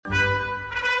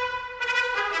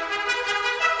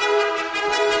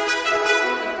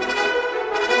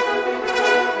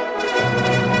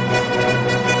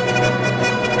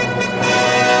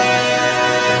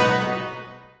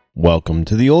Welcome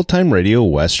to the Old Time Radio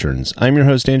Westerns. I'm your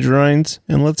host, Andrew Rines,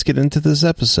 and let's get into this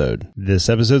episode. This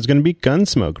episode is going to be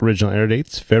Gunsmoke. Original air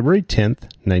dates February 10th,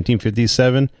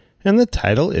 1957, and the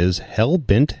title is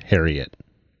Hellbent, Harriet.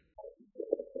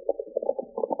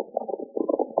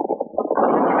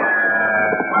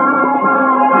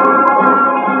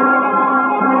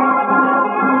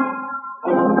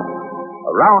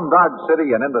 Around Dodge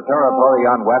City and into territory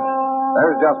on West,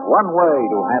 there's just one way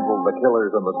to handle the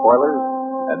killers and the spoilers,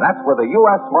 and that's with a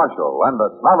U.S. Marshal and the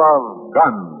smell of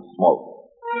Gunsmoke.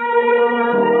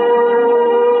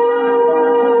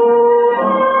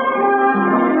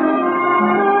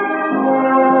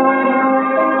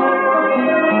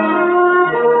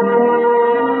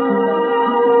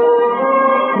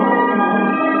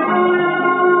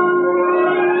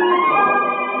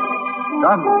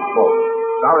 Gunsmoke,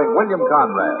 starring William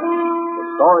Conrad, the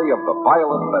story of the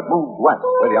violence that moved west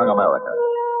with young America,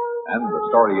 and the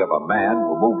story of a man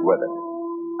who moved with it.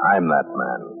 I'm that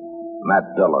man, Matt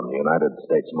Dillon, United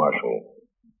States Marshal.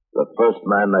 The first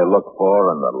man they look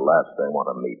for and the last they want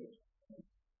to meet.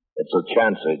 It's a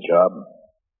chancy job,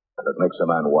 and it makes a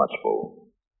man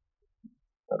watchful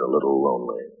and a little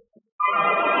lonely.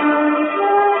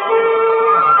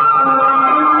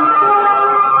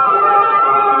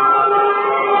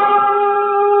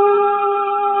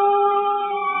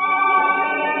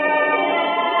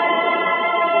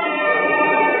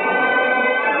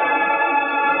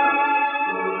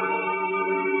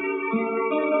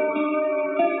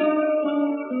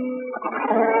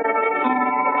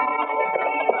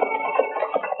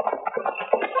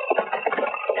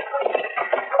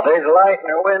 There's a light in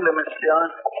her window, Mr. John.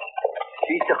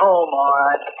 She's to home, all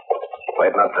right.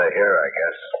 Waiting up to here, I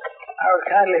guess. I was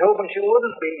kindly hoping she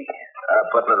wouldn't be.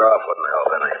 Putting it off wouldn't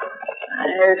help any.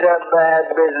 It's a bad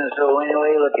business, so any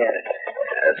way you look at it.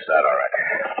 That's that, all right.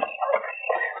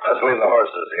 Let's leave the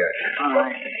horses here. All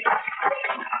right.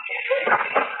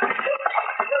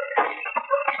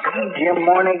 Jim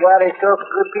Morney got himself a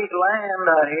good piece of land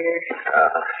out here.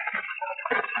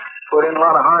 Put in a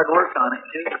lot of hard work on it,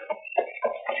 too.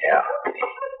 Yeah.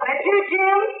 That's you,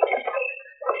 Jim?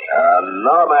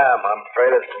 No, ma'am. I'm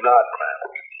afraid it's not, ma'am.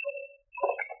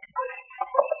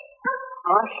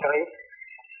 I'll show you.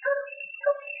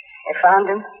 You found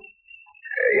him?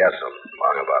 Yes, I'm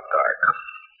long about dark.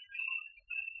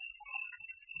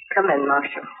 Come in,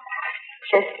 Marshal.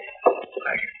 Chester.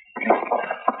 Thank you.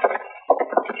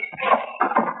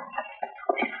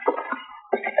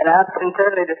 Been out since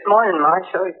early this morning,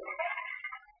 Marshal.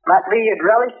 Might be you'd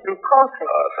relish some coffee.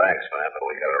 Oh, thanks, ma'am, but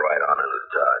we got to ride on into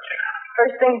Dodge.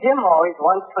 First thing Jim always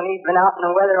wants when he's been out in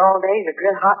the weather all day is a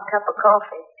good hot cup of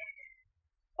coffee.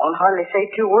 Won't hardly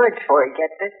say 2 words before he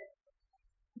gets it.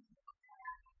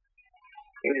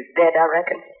 He was dead, I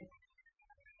reckon.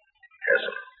 Yes,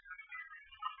 sir.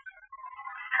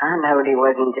 I knowed he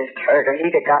wasn't just hurt, or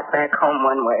he'd have got back home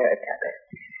one way or the other.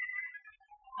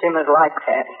 Jim was like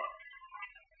that.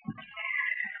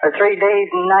 For 3 days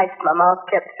and nights, my mouth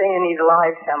kept saying he's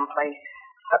alive someplace,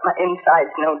 but my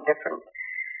inside's no different.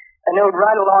 I knowed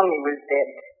right along he was dead.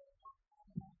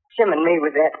 Jim and me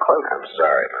was that close. I'm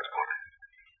sorry, Miss Morton.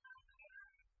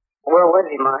 Where was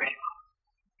he, Marshal?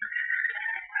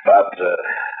 About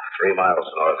 3 miles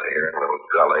north of here, in a little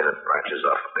gully that branches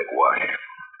off a big wash.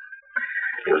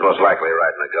 He was most likely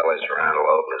riding the gullies for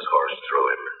antelope, and his horse threw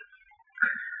him.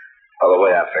 Well, the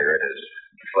way I figured, his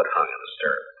foot hung in the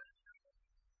stirrup.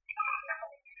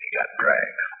 He got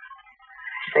dragged.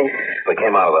 See? We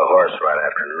came out of the horse right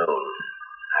after noon.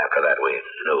 After that, we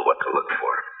knew what to look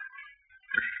for.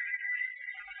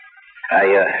 I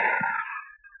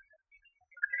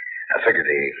figured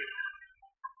he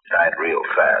died real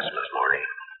fast, Miss Morney.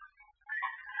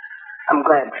 I'm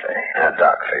glad, sir.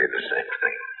 Doc figured the same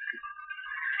thing.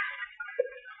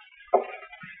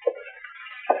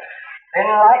 Been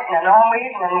lightning all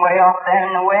evening way off there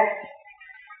in the west.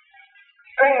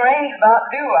 Spring rain's about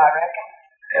due, I reckon.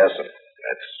 Yes,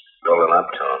 it's building up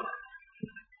to him.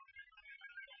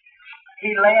 He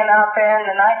laying out there in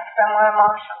the night somewhere,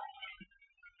 Marshal?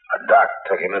 Doc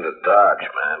took him into Dodge,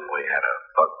 man. We had a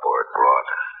buckboard brought.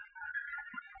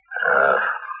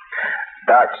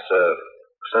 Doc's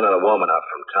sending a woman up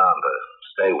from town to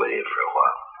stay with you for a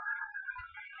while.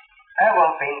 That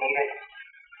won't be needed.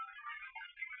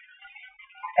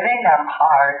 It ain't I'm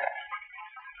hard.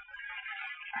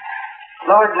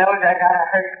 Lord knows I got a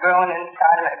hurt growing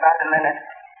inside of me by the minute.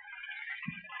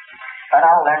 But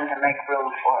I'll learn to make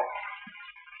room for it.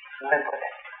 Live with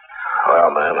it.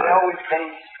 Well, ma'am, We've always been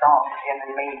strong, Jim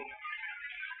and me.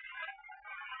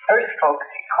 Earth folks,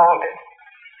 he called it.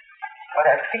 With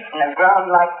our feet in the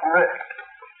ground like roots,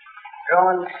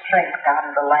 drawing strength out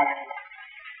of the land.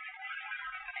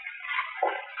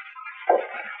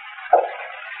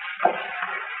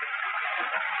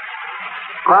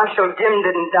 Marshal, Jim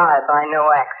didn't die by no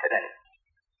accident.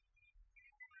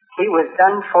 He was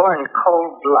done for in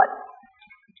cold blood.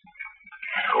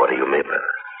 What do you mean by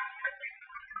that?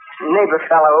 Neighbor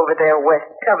fellow over there west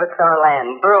covets our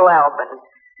land, Burl Albin.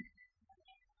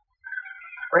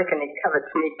 Reckon he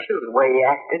covets me, too, the way he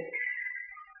acted.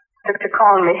 Took to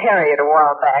calling me Harriet a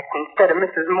while back instead of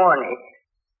Mrs. Morney.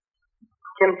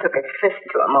 Jim took his fist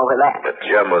to him over that. But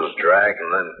Jim was dragged and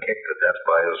then kicked to death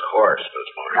by his horse this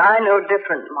morning. I know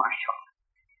different, Marshal.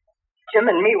 Jim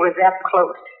and me was that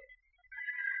close.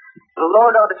 The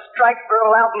Lord ought to strike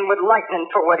Burl Albin with lightning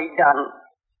for what he done.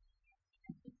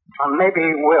 Or maybe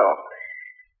he will.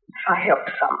 If I help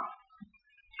some.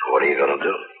 What are you going to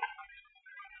do?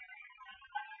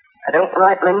 I don't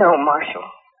rightly know, Marshal.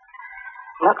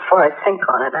 Not before I think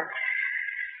on it. I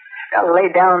gotta lay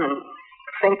down and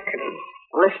think and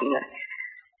listen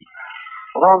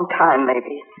a long time,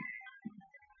 maybe.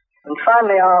 And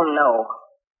finally I'll know.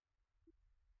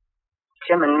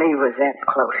 Jim and me was that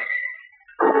close.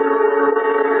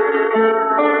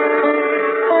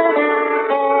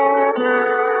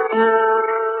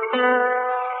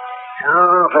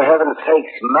 Oh, for heaven's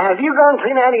sakes, Matt, have you gone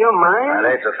clean out of your mind?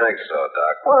 I'd hate to think so,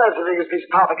 Doc. Well, that's the biggest piece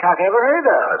of poppycock I ever heard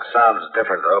of. It sounds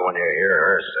different, though, when you hear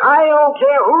her say. I don't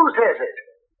care who says it.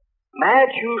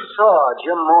 Matt, you saw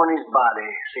Jim Morney's body,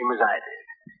 same as I did.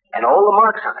 And all the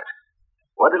marks on it.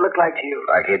 What did it look like to you?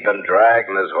 Like he'd been dragged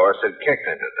and his horse had kicked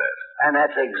him to death. And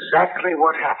that's exactly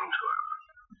what happened to him.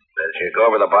 Did you go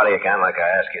over the body again like I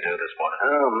asked you to this morning?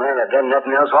 Oh, man, I've done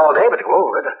nothing else all day but to go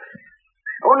over it.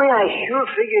 Only I sure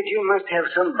figured you must have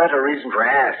some better reason for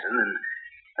asking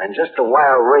than just the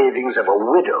wild ravings of a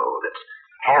widow that's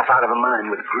half out of her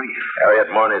mind with grief. Harriet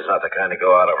Morney's not the kind to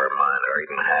go out of her mind, or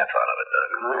even half out of it, Doc.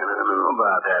 I don't know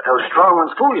about that. Those strong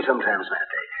ones fool you sometimes, Matt.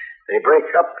 They break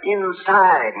up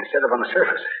inside instead of on the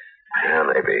surface. Yeah,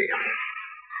 maybe.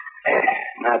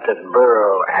 Not that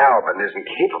Burl Albin isn't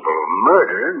capable of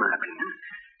murder, in my opinion.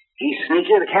 He's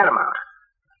sneaky as a catamount.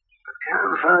 But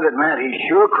confound it, Matt, he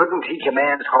sure couldn't teach a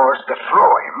man's horse to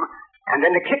throw him and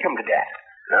then to kick him to death.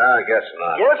 No, I guess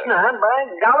not. Guess not. By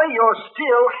golly, you're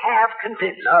still half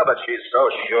convinced. No, but she's so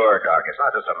sure, Doc. It's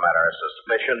not just a matter of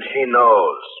suspicion. She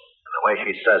knows. And the way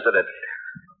she says it, it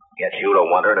gets you to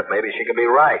wondering if maybe she could be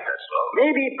right, that's all.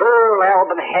 Maybe Burl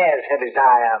Albin has had his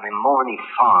eye on the Morney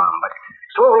farm, but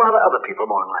so have a lot of other people,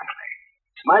 more than likely.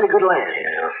 It's mighty good land.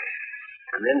 Yeah.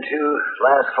 And then, too,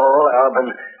 last fall,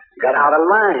 Albin got out of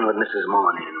line with Mrs.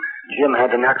 Morney, and Jim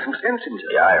had to knock some sense into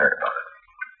it. Yeah, I heard about it.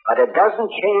 But it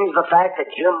doesn't change the fact that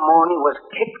Jim Morney was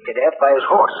kicked to death by his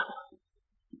horse.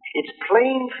 It's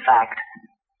plain fact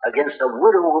against a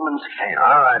widow woman's family.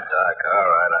 All right, Doc, all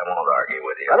right. I won't argue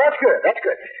with you. Well, that's good, that's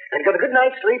good. Then get a good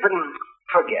night's sleep and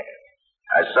forget it.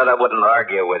 I said I wouldn't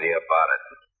argue with you about it.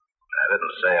 I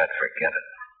didn't say I'd forget it.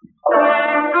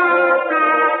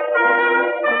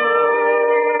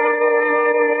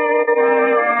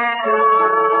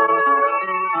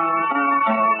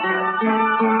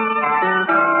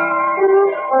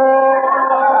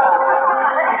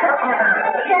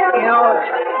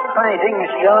 Funny thing, Miss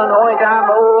Dillon, the only time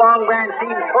the old Long Branch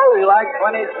seems cozy like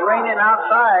when it's raining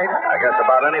outside. I guess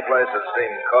about any place that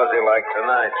seemed cozy like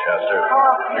tonight, Chester.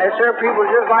 Yes, sir, people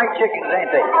just like chickens,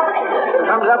 ain't they?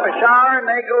 Comes up a shower and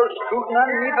they go scooting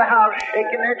underneath the house,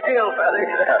 shaking their tail feathers.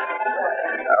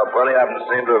 Plenty of them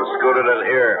seem to have scooted in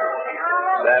here.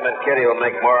 Sam and Kitty will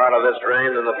make more out of this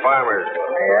rain than the farmers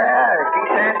will. Yeah, if he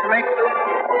stands to make the...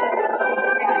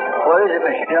 What is it,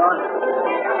 Miss Dillon?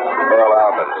 Burl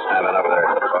Albin standing over there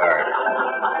at the fire.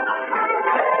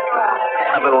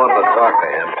 I've been wanting to talk to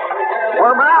him.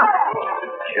 What about?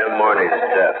 Jim Morney's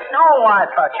death. No, I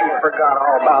thought you forgot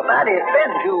all about that. It's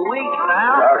been 2 weeks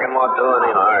now. Talking won't do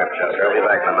any harm, Chester. I'll be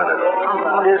back in a minute.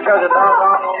 Just because the dog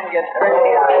often gets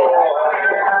crazy.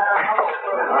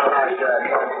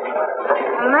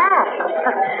 Matt,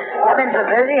 I've been so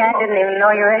busy I didn't even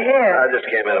know you were here. I just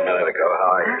came in a minute ago.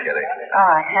 How are you, Kitty?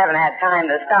 Oh, I haven't had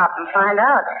time to stop and find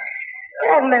out.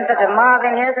 There hasn't been such a mob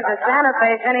in here since the Santa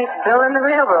Fe finished building the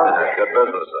railroad. Good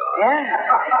business, though. Yeah?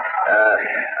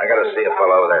 I got to see a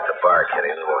fellow over there at the bar, Kitty,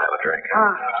 and then we'll have a drink.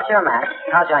 Oh, sure, Matt.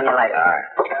 I'll join you later. All right.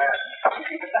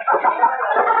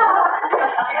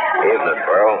 Evening,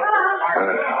 Burl.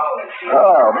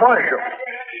 Oh, Marshal.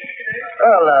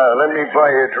 Well, let me buy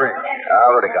you a drink. I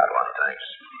already got one, thanks.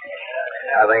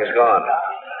 How things going?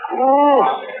 Oh,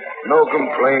 no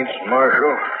complaints,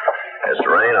 Marshal. This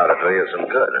rain ought to do you some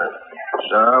good, huh?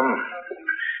 Some.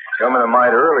 Coming a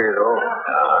mite early, though.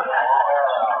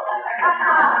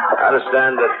 I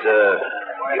understand that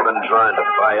you've been trying to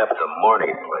buy up the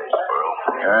Morney place, Burl.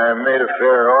 I made a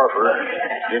fair offer.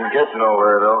 Didn't get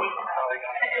nowhere, though.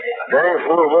 Dang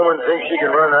fool woman thinks she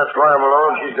can run that farm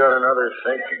alone. She's got another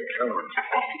thinking coming.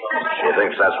 She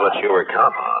thinks that's what you were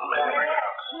counting on, man.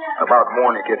 About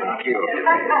Morny getting killed.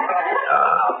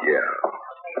 Yeah.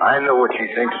 I know what she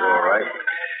thinks, all right.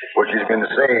 What she's been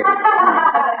saying.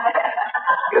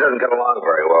 You didn't get along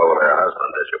very well with her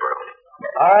husband, did you, bro?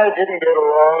 I didn't get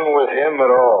along with him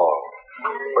at all.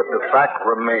 But the fact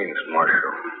remains,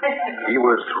 Marshal. He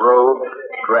was thrown,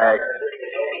 dragged,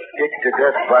 kicked to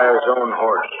death by his own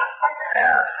horse.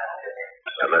 Yeah.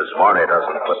 And Miss Morney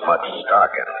doesn't put much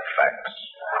stock in facts.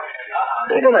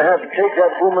 They're going to have to take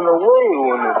that woman away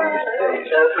one of these days.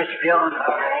 Mr. Jones,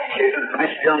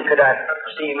 Mr. Jones, could I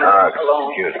see you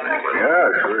alone? Excuse me.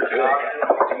 Yeah, sure thing.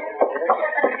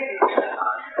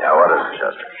 Yeah, what is it,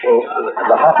 Chester? Oh,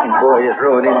 the Hawkins boy is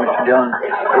rode in, Mr. Jones.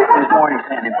 This morning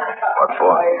sent him. What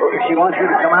for? She wants you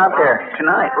to come out there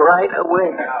tonight, right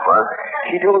away. What?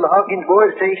 She told the Hawkins boy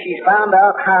to say she's found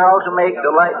out how to make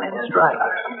the lightning strike.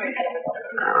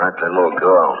 All right, then we'll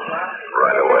go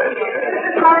right away.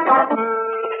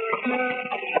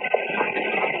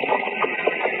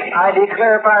 I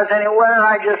declare if I was anywhere,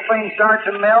 I'd just plain start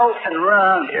to melt and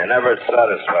run. You're never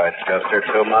satisfied, Chester.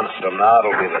 2 months from now,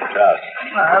 it'll be the test.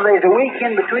 There's a week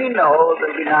in between the holes.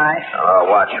 It'll be nice. I'll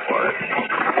watch for it.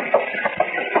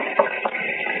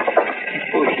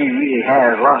 Oh, she really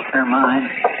has lost her mind.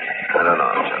 I don't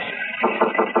know, Chester.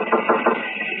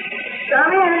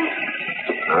 Come in.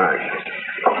 All right, Chester.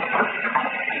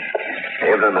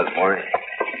 Evening, Miss Morney.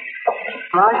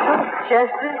 Marshal,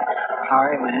 Chester,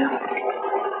 Sorry, man.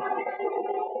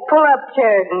 pull up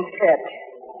chairs and sit.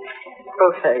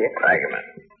 Both of you. Thank you, man.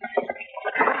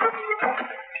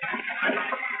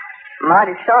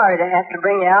 Mighty sorry to have to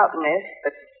bring you out in this,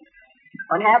 but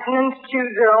when happenings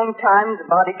choose their own times, the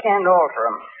body can't alter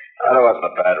them. Well, it wasn't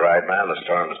a bad ride, man. The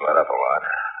storm's let up a lot.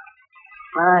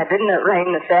 Didn't it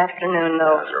rain this afternoon,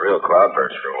 though? It was a real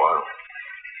cloudburst for a while.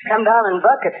 Come down in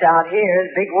buckets out here.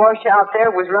 The big washout there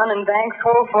was running banks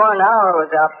full before an hour was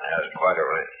up. Yeah, it was quite a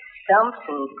rain. Stumps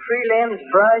and tree limbs,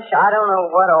 brush, I don't know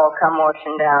what all come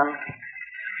washing down.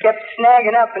 Kept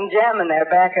snagging up and jamming there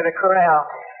back of the corral.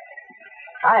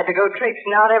 I had to go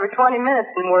traipsing out every 20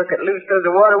 minutes and work it loose so the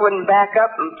water wouldn't back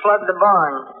up and flood the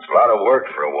barn. It's a lot of work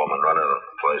for a woman running a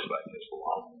place like this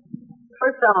alone. For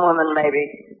some women,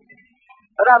 maybe.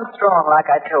 But I'm strong, like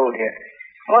I told you.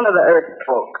 One of the earth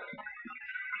folks.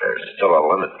 There's still a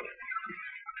limit.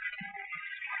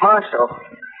 Marshal,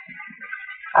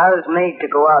 I was made to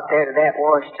go out there to that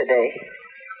wash today.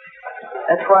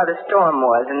 That's why the storm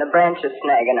was and the branches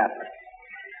snagging up.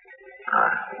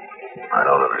 I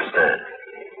don't understand.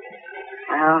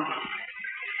 Well,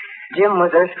 Jim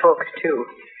was earth folks, too.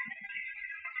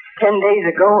 10 days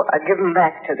ago, I give him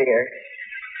back to the earth.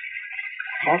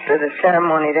 After the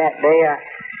ceremony that day,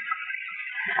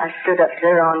 I stood up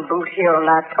there on Boot Hill and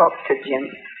I talked to Jim.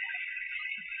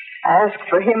 I asked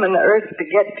for him and the earth to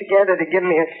get together to give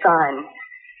me a sign.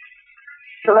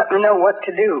 To let me know what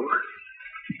to do.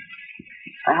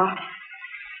 Well,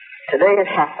 today it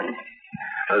happened.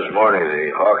 This morning,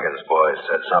 the Hawkins boy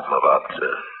said something about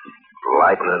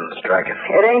lightning striking.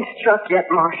 It ain't struck yet,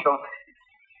 Marshal,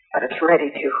 but it's ready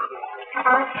to.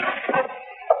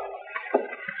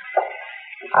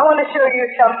 I want to show you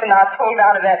something I pulled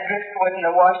out of that driftwood in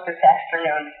the wash this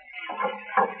afternoon.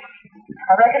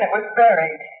 I reckon it was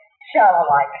buried,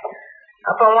 shallow-like,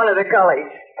 up on one of the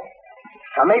gullies.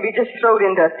 Or maybe just throwed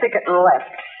into a thicket and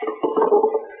left.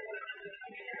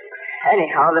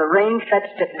 Anyhow, the rain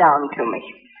fetched it down to me.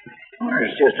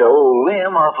 It's just an old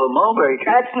limb off a mulberry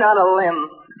tree. That's not a limb.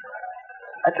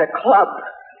 That's a club.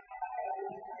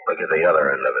 Look at the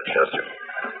other end of it, Chester.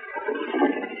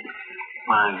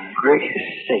 My gracious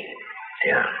sake.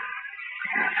 Yeah.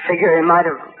 Figure he might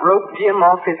have roped Jim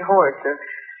off his horse,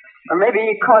 or maybe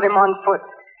he caught him on foot.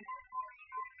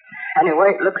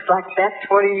 Anyway, it looks like that's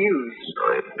what he used.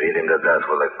 So he beat him to death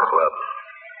with a club.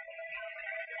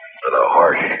 With a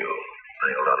horseshoe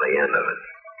nailed on the end of it.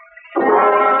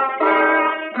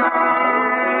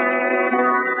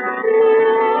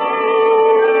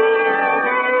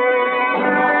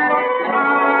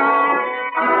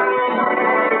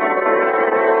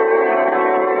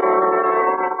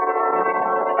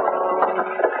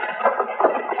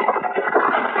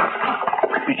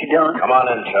 Mr. Dillon? Come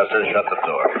on in, Chester. Shut the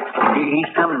door.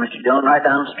 He's coming, Mr. Dillon, right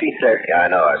down the street there. Yeah, I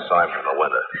know. I saw him from the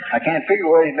window. I can't figure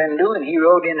what he's been doing. He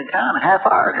rode into town a half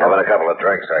hour ago. Having a couple of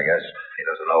drinks, I guess. He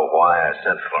doesn't know why I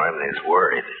sent for him, and he's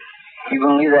worried. You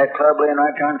gonna leave that club laying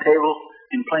right there on the table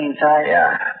in plain sight?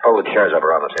 Yeah. Pull the chairs up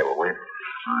around the table, will you?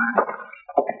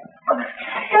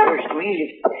 First to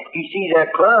me, if he sees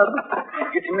that club,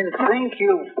 gets him in the sink,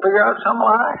 he'll figure out some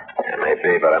lie. It may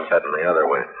be, but I'm betting the other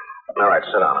way. All right,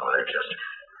 sit down over there, Chester.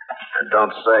 And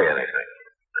don't say anything.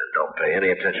 And don't pay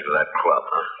any attention to that club,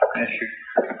 huh? Yes, sir.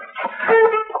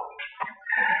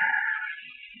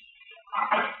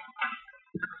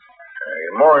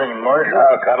 Good morning, Marshal.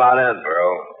 Oh, come on in, bro.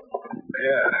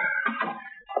 Yeah.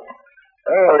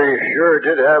 Well, we sure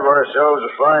did have ourselves a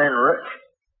fine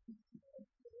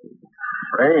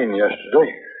rain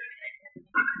yesterday.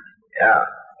 Yeah.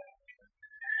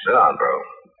 Sit down, bro.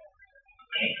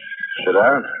 Sit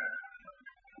down?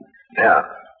 Yeah.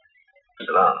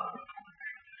 Sit down.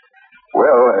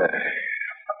 Well,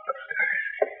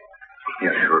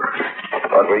 yeah, sure.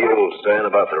 What were you saying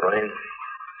about the rain?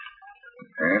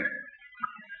 Eh?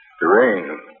 The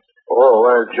rain? Oh,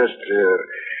 well, just,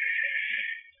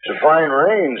 it's a fine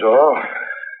rain's all.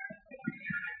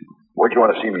 What do you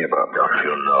want to see me about? Don't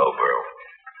you know, bro?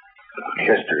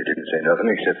 Chester didn't say nothing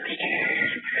except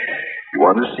he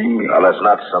wanted to see me. Well, it's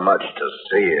not so much to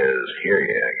see as hear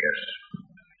you, I guess.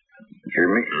 Hear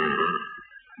me? Mm-hmm.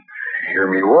 Hear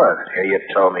me what? Hear you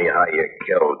told me how you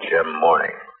killed Jim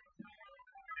Morning.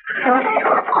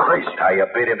 You're crazy. How you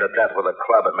beat him to death with a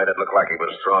club and made it look like he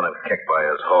was thrown and kicked by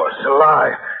his horse. It's a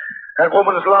lie. That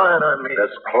woman's lying on me.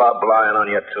 This club lying on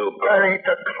you, too, bro. That ain't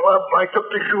the club. I took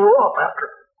the shoe off after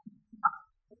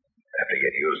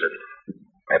you'd used it.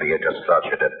 Maybe you just thought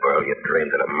you did, Burl. You dreamed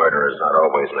that a murderer's not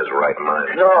always in his right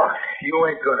mind. No, you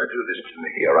ain't gonna do this to me.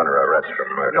 You're under arrest for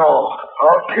murder. No,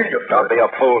 I'll kill you. Don't be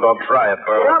a fool. Don't try it,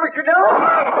 Burl. Promise you don't.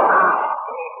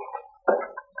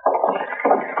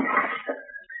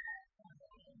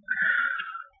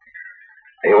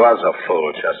 He was a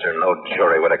fool, Chester. No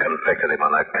jury would have convicted him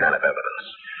on that kind of evidence.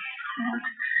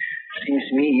 Seems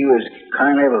to me he was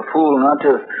kind of a fool not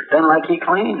to have done like he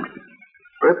claimed.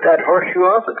 Rip that horseshoe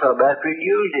off the club after he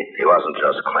used it. He wasn't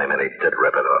just claiming he did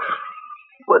rip it off.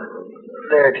 But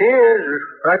there it is,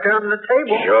 right there on the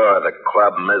table. Sure, the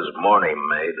club Ms. Morney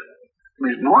made.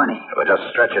 Miss Morney? It was just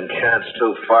stretching chance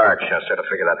too far, Chester, to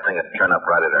figure that thing would turn up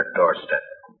right at her doorstep.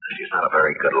 She's not a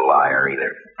very good liar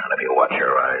either, not if you watch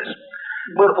her eyes.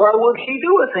 But why would she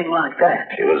do a thing like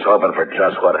that? She was hoping for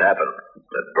just what happened.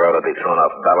 That Burl would be thrown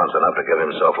off balance enough to give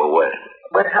himself away.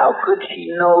 But how could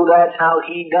she know that's how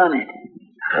he done it?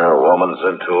 A woman's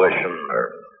intuition,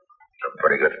 or some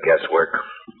pretty good guesswork.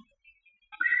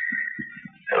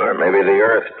 Or maybe the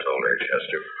Earth told her,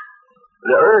 Chester.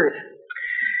 The Earth?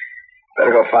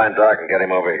 Better go find Doc and get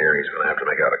him over here. He's going to have to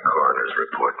make out a coroner's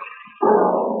report.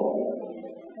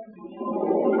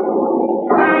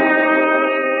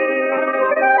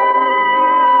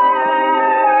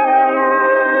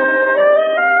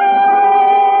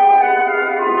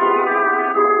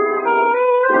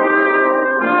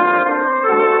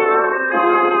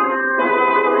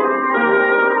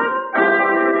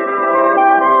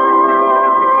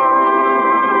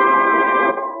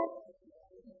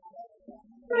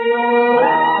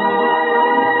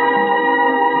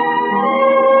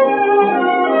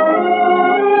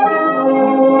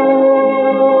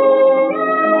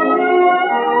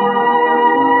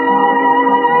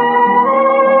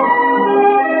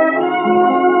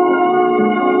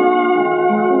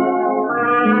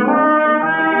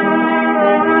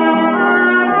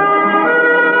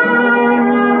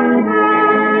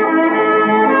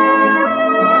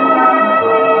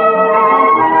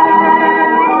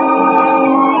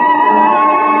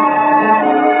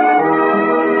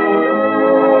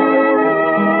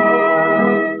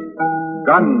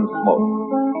 Gunsmoke,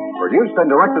 produced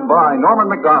and directed by Norman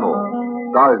McDonald,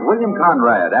 stars William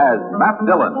Conrad as Matt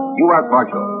Dillon, U.S.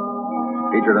 Marshal.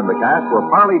 Featured in the cast were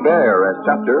Parley Bear as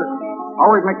Chester,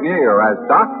 Howard McNear as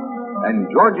Doc, and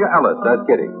Georgia Ellis as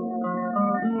Kitty.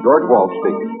 George Walsh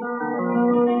speaking.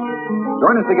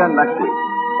 Join us again next week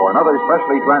for another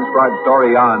specially transcribed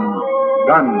story on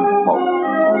Gunsmoke.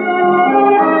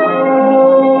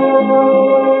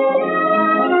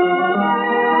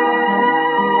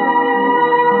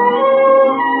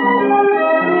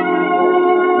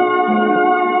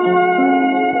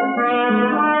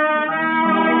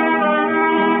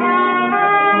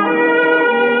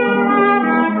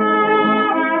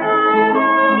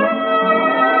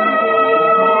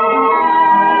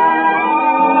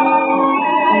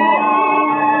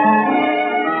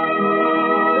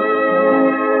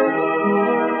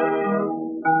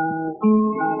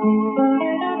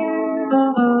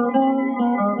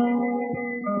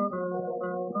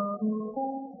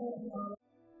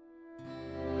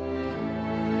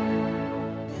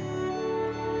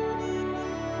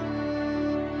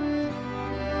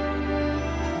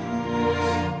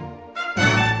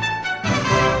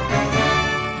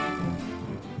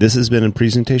 This has been a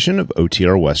presentation of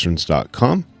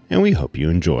OTRWesterns.com, and we hope you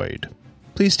enjoyed.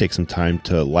 please take some time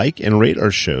to like and rate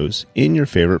our shows in your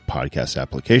favorite podcast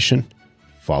application.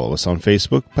 Follow us on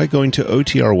Facebook by going to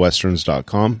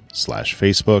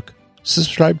otrwesterns.com/Facebook.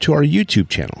 Subscribe to our YouTube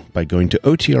channel by going to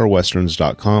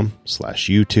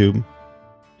otrwesterns.com/YouTube.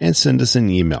 And send us an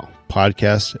email,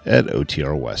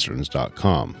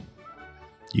 podcast@otrwesterns.com.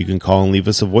 You can call and leave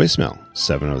us a voicemail,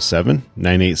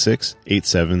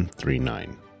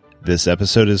 707-986-8739. This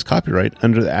episode is copyright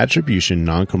under the Attribution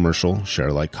Non-Commercial Share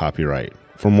Alike copyright.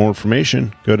 For more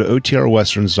information, go to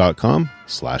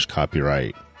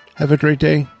otrwesterns.com/copyright. Have a great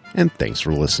day, and thanks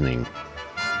for listening.